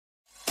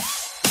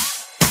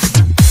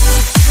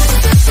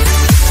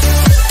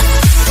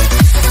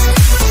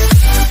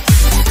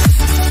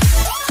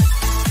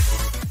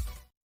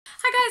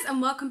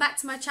welcome back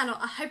to my channel.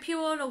 I hope you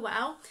all are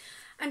well,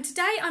 and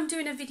today I'm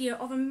doing a video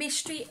of a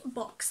mystery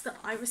box that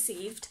I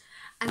received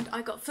and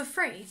I got for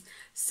free.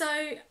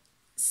 So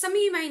some of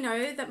you may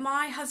know that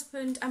my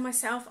husband and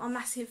myself are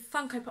massive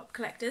Funko Pop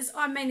collectors.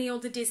 I'm mainly all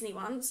the Disney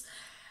ones.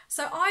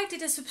 So I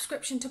did a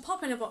subscription to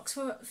Pop in a Box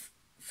for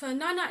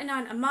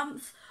 $9.99 a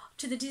month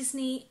to the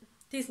Disney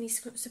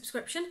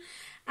subscription,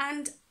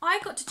 and I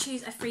got to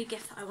choose a free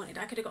gift that I wanted.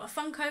 I could have got a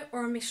Funko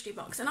or a mystery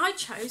box, and I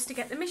chose to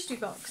get the mystery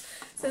box.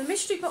 So the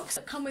mystery box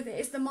that come with it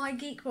is the My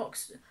Geek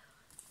box.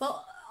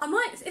 But I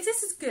might, if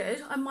this is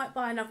good, I might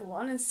buy another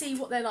one and see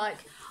what they're like.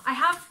 I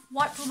have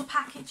wiped all the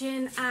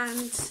packaging,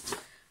 and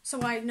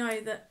so I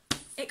know that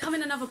it come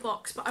in another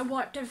box, but I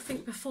wiped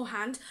everything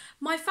beforehand.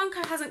 My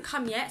Funko hasn't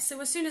come yet, so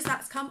as soon as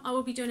that's come, I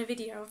will be doing a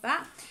video of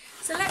that.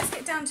 So let's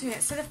get down to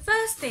it. So the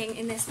first thing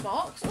in this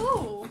box,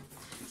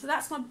 so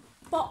that's my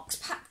box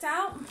packed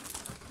out.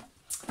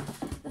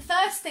 The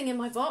first thing in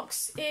my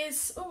box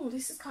is,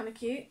 this is kind of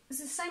cute.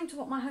 It's the same to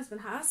what my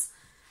husband has.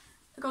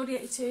 The Goldie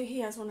 82, he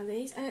has one of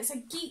these, and it's a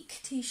Geek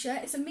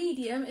t-shirt. It's a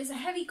medium, it's a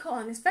heavy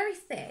cotton, it's very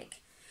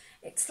thick.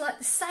 It's like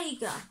the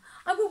Sega.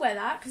 I will wear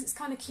that because it's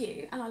kind of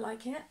cute and I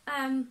like it.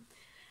 And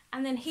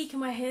then he can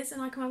wear his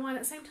and I can wear mine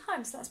at the same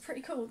time, so that's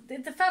pretty cool.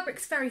 The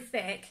fabric's very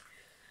thick,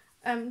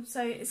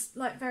 so it's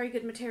like very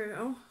good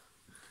material.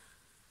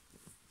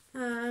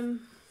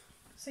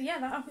 So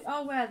yeah,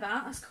 I'll wear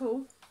that. That's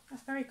cool.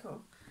 That's very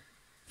cool.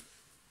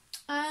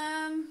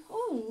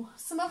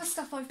 Some other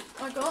stuff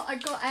I got. I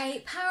got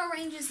a Power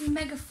Rangers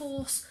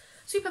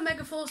Super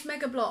Mega Force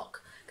Mega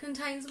Block.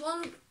 Contains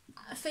one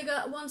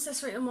figure, one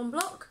accessory, and one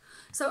block.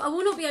 So I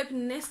will not be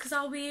opening this because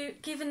I'll be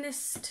giving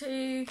this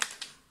to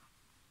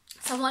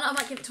someone. I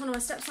might give it to one of my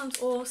stepsons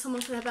or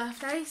someone for their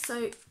birthday.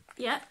 So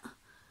yeah.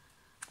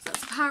 So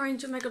that's a Power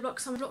Ranger Mega Block.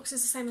 Some blocks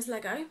is the same as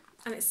Lego,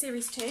 and it's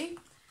Series 2.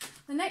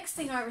 The next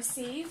thing I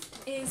received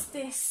is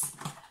this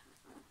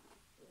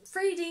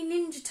 3D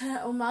Ninja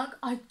Turtle mug.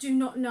 I do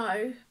not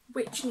know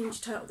which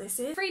Ninja Turtle this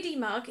is. 3D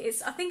mug.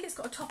 I think it's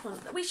got a top on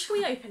it. Shall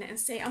we open it and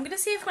see? I'm going to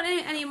see if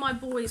any of my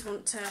boys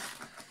want to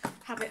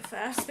have it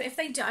first. But if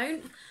they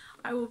don't,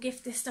 I will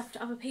gift this stuff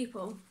to other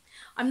people.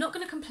 I'm not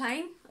going to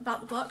complain about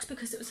the box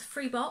because it was a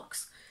free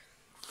box.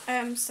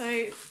 So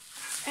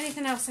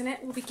anything else in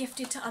it will be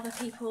gifted to other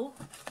people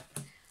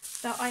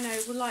that I know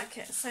will like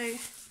it. So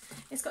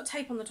it's got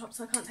tape on the top,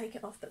 so I can't take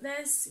it off. But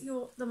there's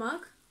the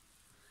mug.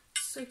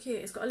 So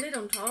cute. It's got a lid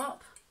on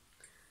top.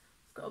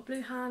 It's got a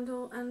blue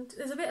handle, and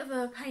there's a bit of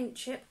a paint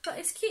chip, but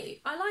it's cute.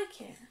 I like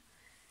it.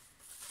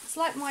 It's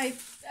like my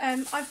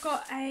I've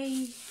got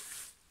a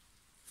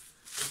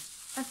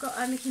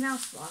Mickey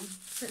Mouse one,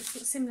 so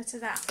it's similar to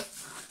that.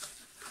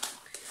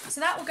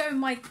 So that will go in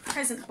my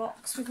present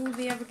box with all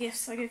the other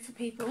gifts I give for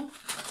people.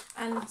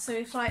 And so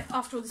if, like,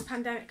 after all this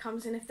pandemic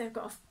comes in, if they've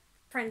got a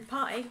friend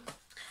party,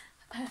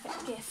 a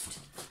perfect gift.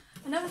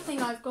 Another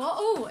thing I've got,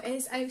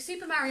 is a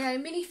Super Mario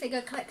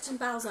minifigure collection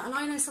Bowser, and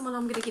I know someone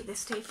I'm going to give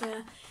this to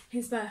for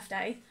his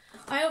birthday.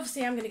 I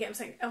obviously am going to get him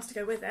something else to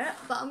go with it,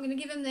 but I'm going to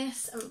give him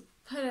this and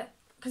put it,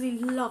 because he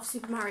loves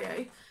Super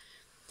Mario.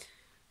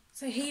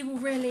 So he will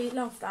really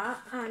love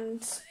that,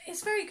 and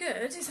it's very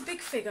good. It's a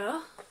big figure.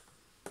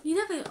 You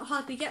never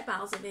hardly get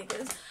Bowser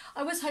figures.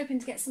 I was hoping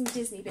to get some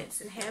Disney bits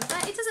in here,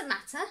 but it doesn't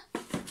matter.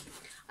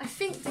 I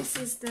think this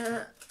is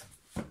the...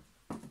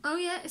 Oh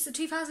yeah, it's the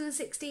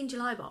 2016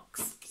 July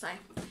box. So,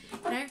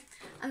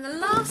 And the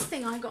last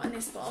thing I got in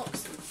this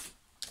box,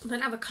 I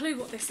don't have a clue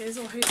what this is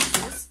or who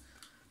this is.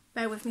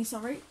 Bear with me,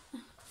 sorry.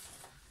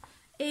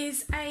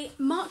 Is a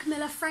Mark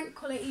Millar Frank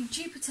Quality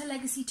Jupiter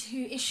Legacy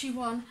 2 Issue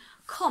 1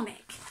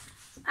 comic.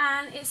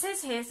 And it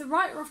says here, the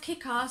writer of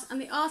Kick-Ass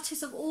and the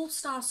artist of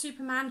All-Star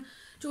Superman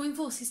join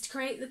forces to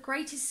create the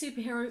greatest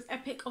superhero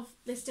epic of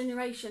this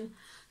generation.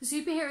 The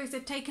superheroes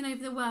have taken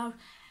over the world.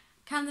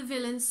 Can the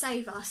villains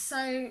save us?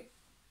 So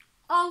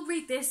I'll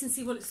read this and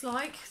see what it's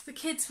like. The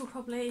kids will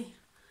probably...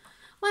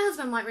 My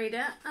husband might read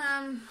it.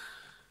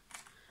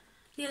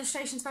 The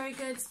illustration's very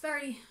good. It's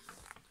very...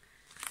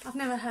 I've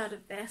never heard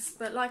of this,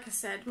 but like I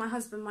said, my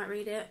husband might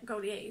read it,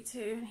 Goldie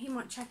 82. He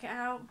might check it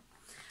out.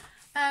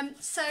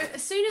 So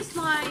as soon as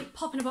my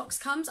Pop in a Box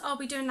comes, I'll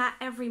be doing that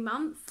every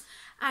month.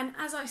 And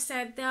as I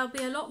said, there'll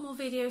be a lot more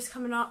videos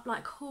coming up,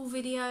 like haul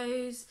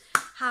videos,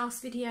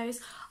 house videos.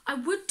 I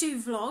would do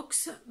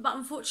vlogs, but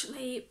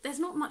unfortunately there's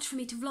not much for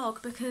me to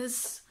vlog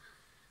because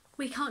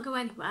we can't go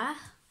anywhere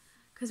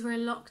because we're in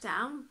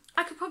lockdown.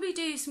 I could probably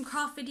do some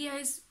craft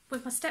videos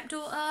with my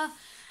stepdaughter,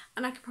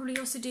 and I could probably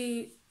also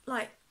do,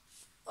 like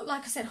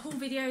I said, haul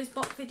videos,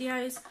 box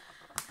videos,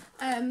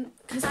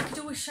 because I could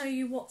always show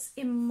you what's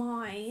in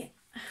my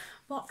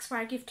box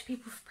where I give to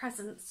people for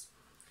presents.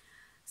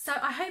 So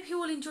I hope you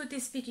all enjoyed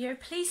this video.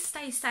 Please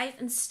stay safe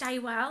and stay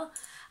well,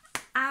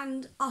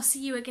 and I'll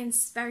see you again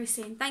very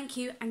soon. Thank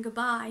you and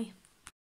goodbye.